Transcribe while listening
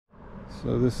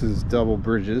So this is double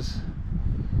bridges.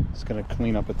 Just gonna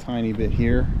clean up a tiny bit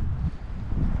here.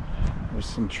 There's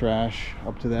some trash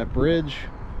up to that bridge.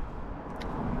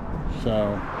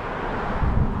 So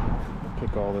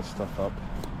pick all this stuff up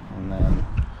and then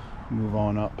move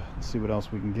on up and see what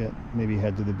else we can get. Maybe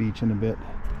head to the beach in a bit.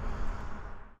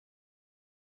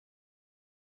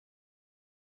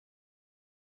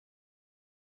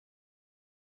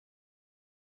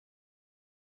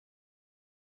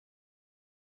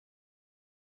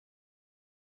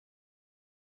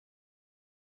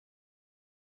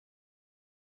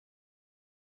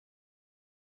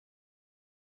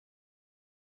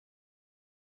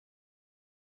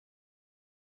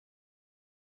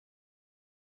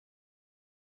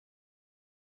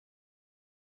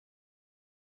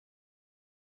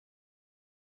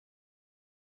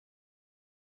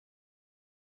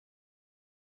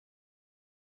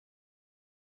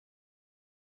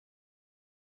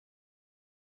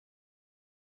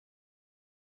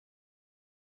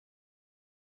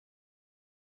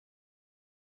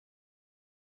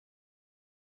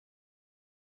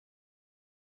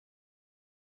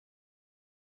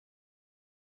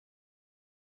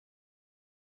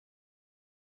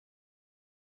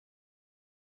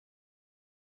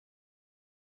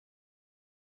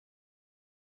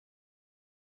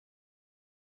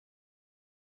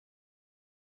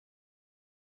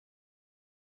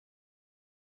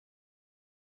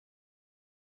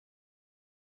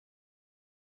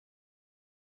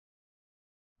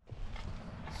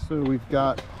 So we've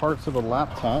got parts of a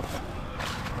laptop,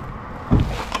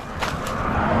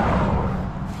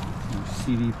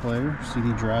 CD player,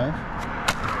 CD drive,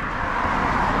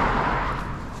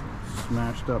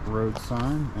 smashed up road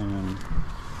sign, and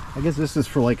I guess this is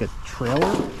for like a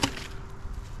trailer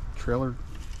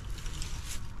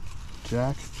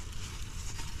jack.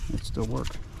 It still work.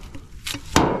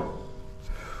 Ooh,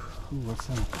 what's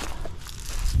that?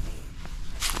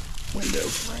 Window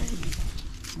frame.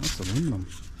 That's aluminum.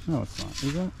 No, it's not.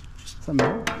 Is that? Is that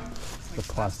metal? It's the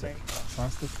plastic.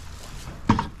 Plastic?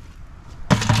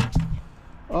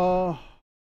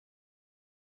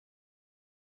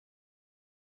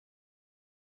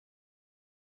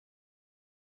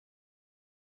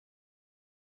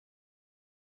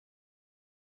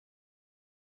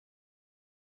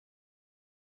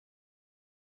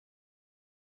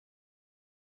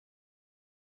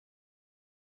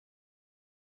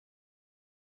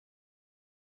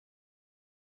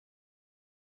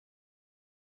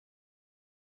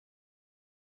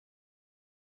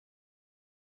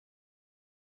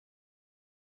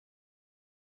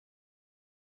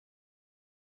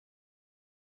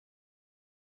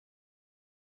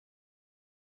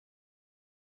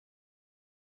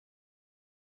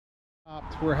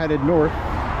 We're headed north,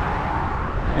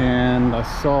 and I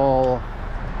saw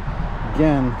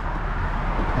again,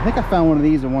 I think I found one of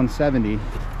these at 170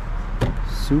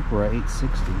 Supra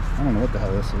 860. I don't know what the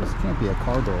hell this is. It can't be a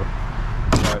car door,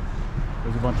 but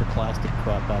there's a bunch of plastic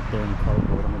crap out there in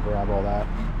cardboard. I'm gonna grab all that.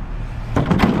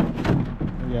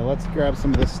 Yeah, let's grab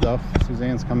some of this stuff.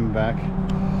 Suzanne's coming back.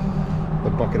 The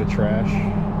bucket of trash.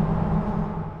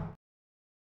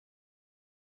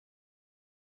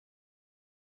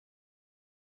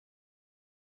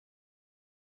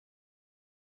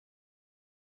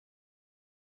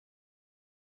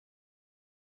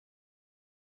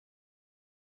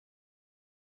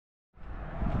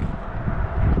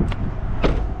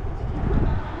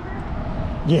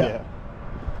 Yeah.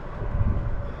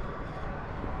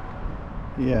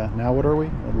 Yeah, now what are we?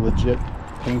 A legit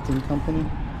painting company?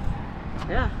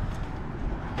 Yeah.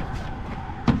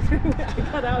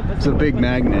 It's a big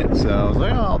magnet, so I was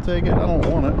like, oh, I'll take it. I don't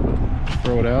want it, but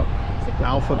throw it out.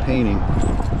 Alpha Painting.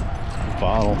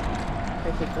 Bottle.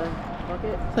 Take the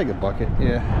bucket? Take a bucket,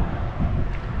 yeah.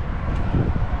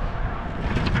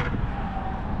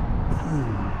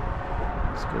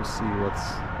 Let's go see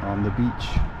what's on the beach.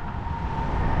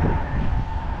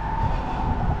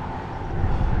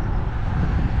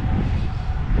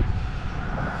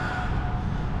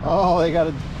 Oh, they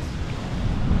got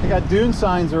Dune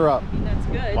signs are up. That's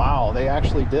good. Wow, they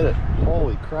actually did it.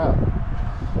 Holy crap.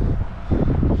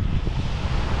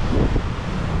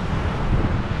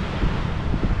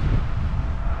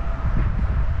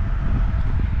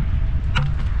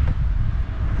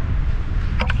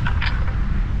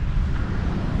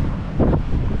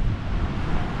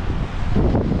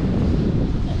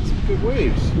 That's some good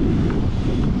waves.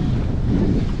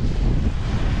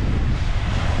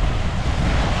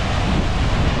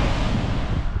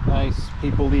 Nice.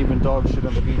 People leaving dog shit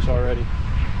on the beach already.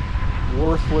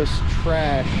 Worthless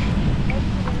trash.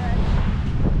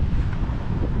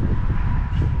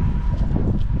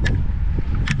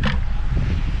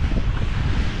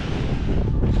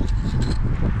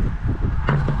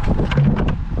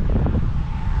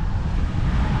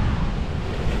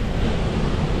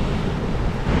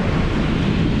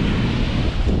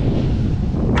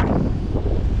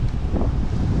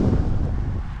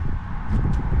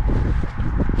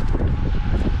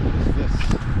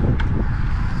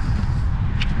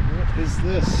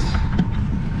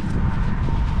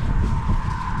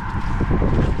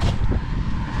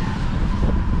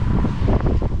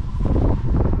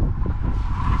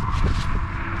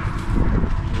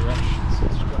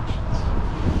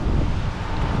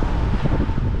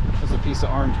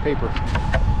 paper.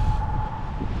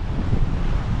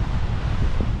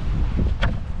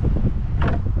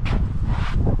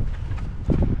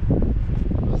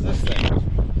 What's this thing?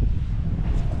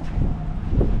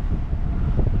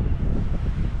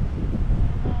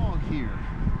 Oh, here.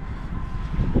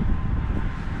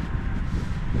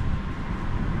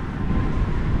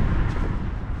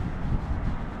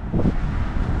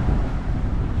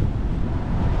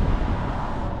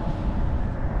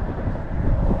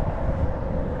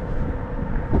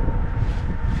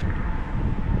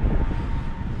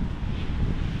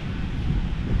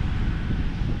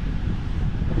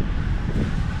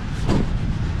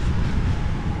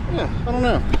 I don't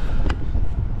know.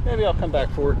 Maybe I'll come back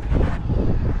for it. Big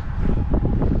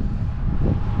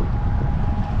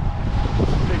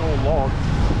old log. I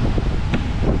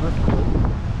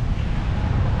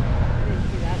didn't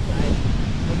see that side.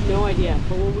 I have no idea.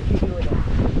 But what would you do with it?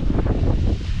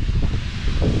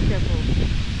 Be careful.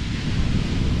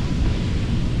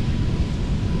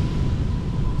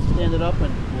 Stand it up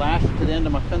and lash it to the end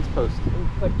of my fence post. And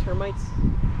put termites?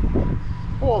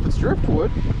 Well, if it's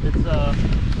driftwood, it's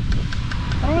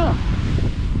I don't know.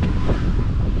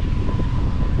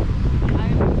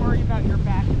 I'm worried about your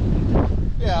back.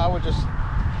 Yeah, I would just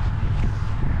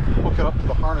hook it up to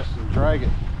the harness and drag it.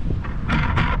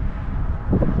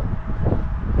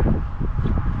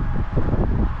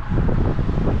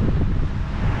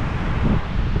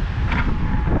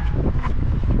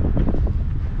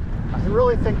 I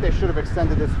really think they should have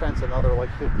extended this fence another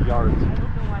like 50 yards. I don't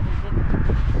know why they didn't.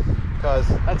 Because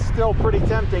that's still pretty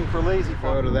tempting for lazy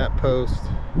folk. Go to that post.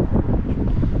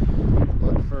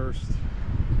 Look first.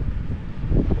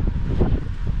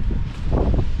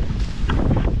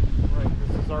 Right,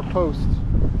 this is our post.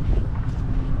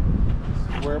 This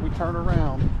is where we turn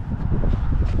around.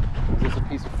 Is this a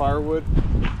piece of firewood?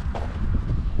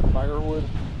 Firewood.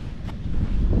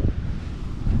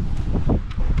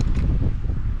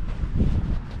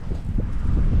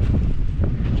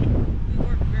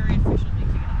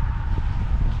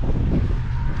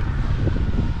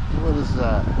 What is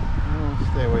that? Oh,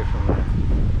 stay away from that.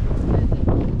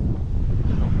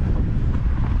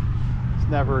 It's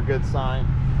never a good sign.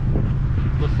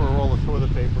 Look for a roll of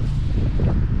toilet paper.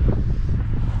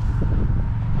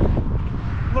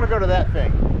 I'm gonna go to that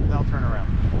thing, then I'll turn around.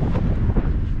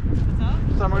 What's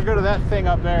up? So I'm gonna go to that thing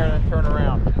up there and then turn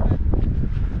around. Okay.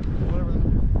 Whatever.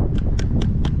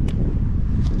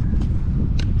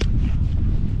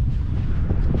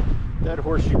 Dead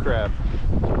horseshoe crab.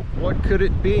 What could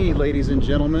it be, ladies and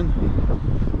gentlemen?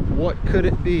 What could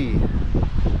it be?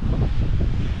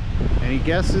 Any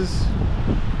guesses?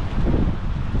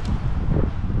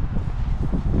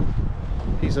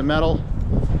 Piece of metal?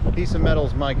 Piece of metal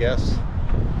is my guess.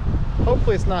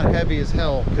 Hopefully it's not heavy as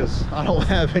hell, because I don't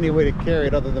have any way to carry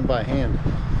it other than by hand.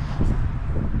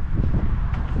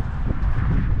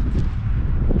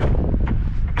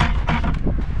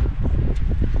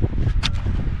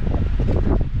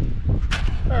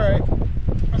 Alright,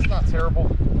 that's not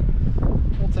terrible.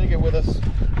 We'll take it with us.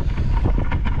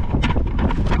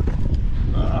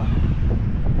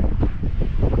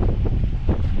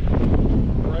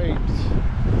 Right,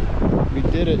 we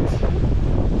did it.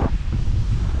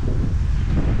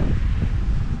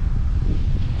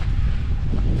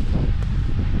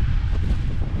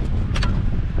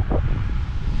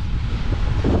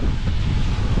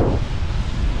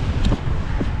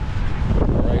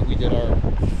 Alright, we did our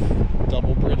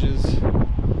double bridges,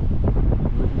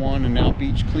 Route 1 and now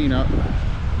beach cleanup.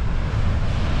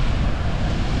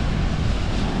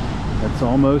 It's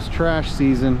almost trash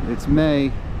season. It's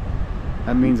May.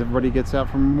 That means everybody gets out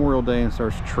for Memorial Day and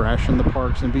starts trashing the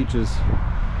parks and beaches.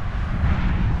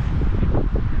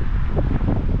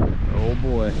 Oh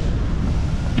boy.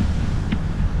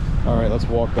 Alright, let's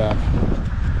walk back.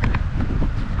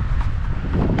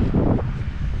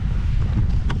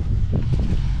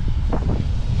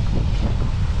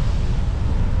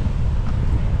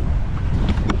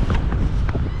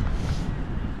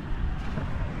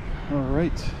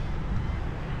 Alright.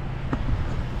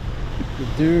 The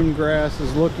dune grass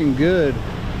is looking good.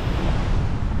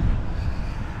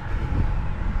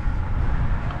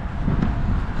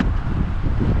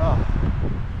 Oh.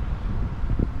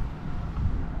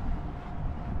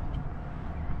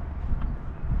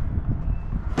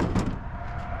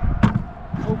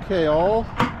 Okay, all.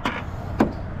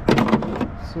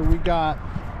 So we got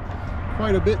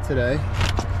quite a bit today.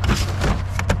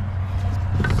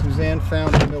 Suzanne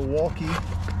found a Milwaukee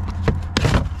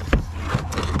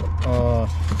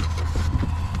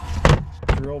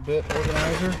drill bit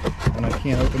organizer, and I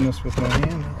can't open this with my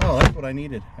hand. Oh, that's what I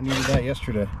needed. I needed that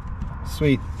yesterday.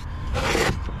 Sweet.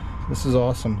 This is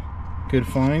awesome. Good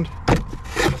find.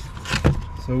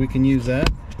 So we can use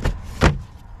that.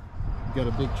 We've got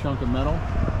a big chunk of metal.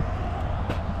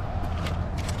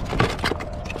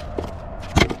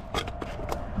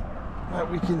 That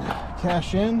we can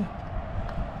cash in.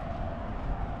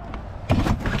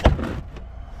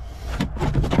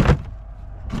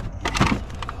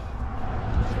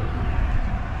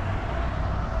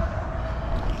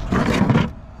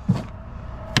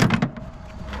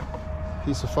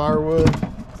 Piece of firewood,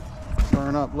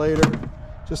 burn up later.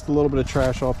 Just a little bit of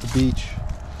trash off the beach.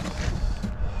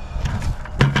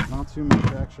 Not too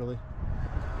much actually.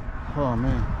 Oh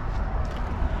man.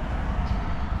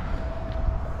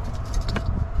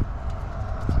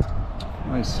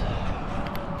 Nice.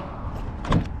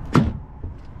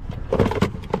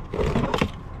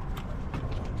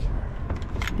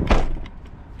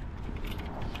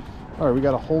 All right, we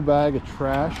got a whole bag of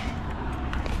trash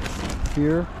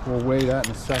here. We'll weigh that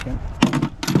in a second.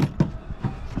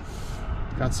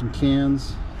 Got some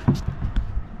cans. Let's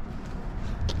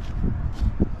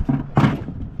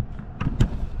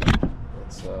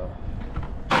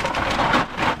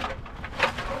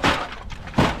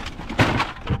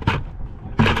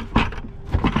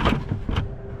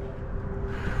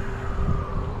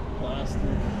plastic.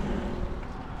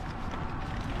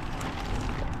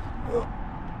 Oh,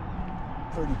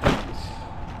 30 pounds.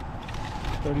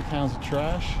 30 pounds of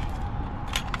trash.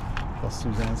 Plus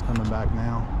Suzanne's coming back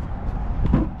now.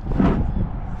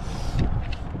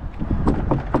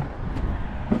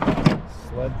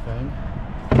 Sled thing.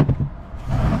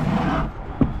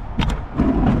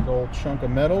 Big old chunk of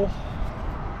metal.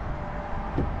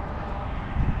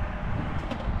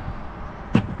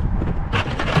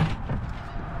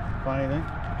 Find anything?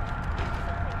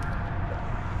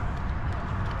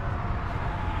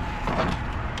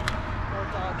 More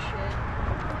dog shit.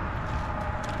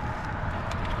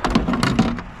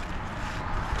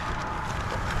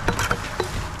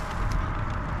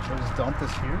 Should I just dump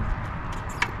this here?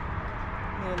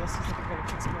 Yeah, unless you think we're gonna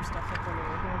put some more stuff up when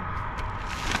we're home.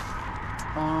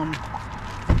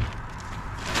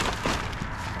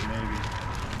 Maybe.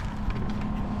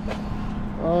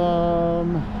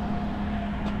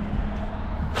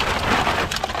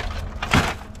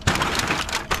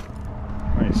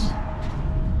 Nice.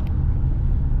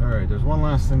 All right, there's one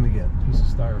last thing to get. Piece of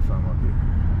styrofoam up here.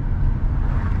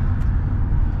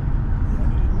 Yeah, I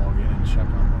need to log in and check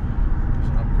on them. There's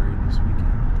an upgrade this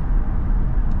weekend.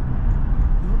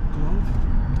 Nope, glove.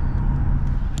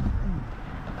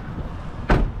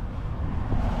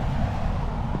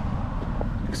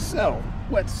 Excel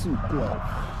wetsuit glove.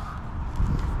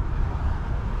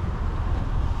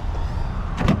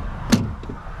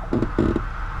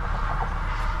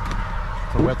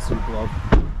 It's a wetsuit glove.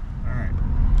 Alright.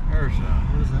 There's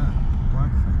what is that?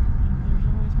 Black thing. There's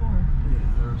always more. Yeah,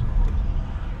 there's always.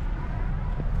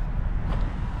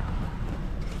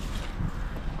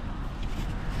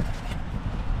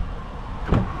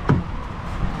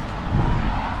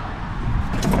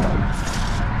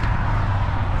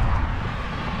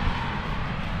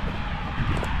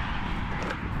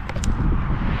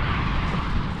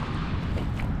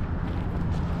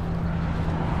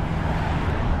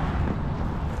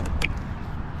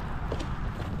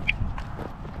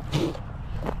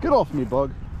 Get off me,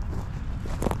 bug.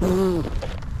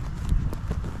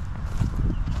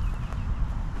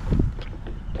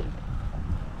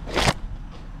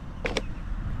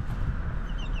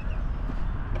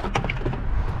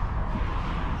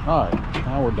 All right,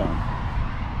 now we're done.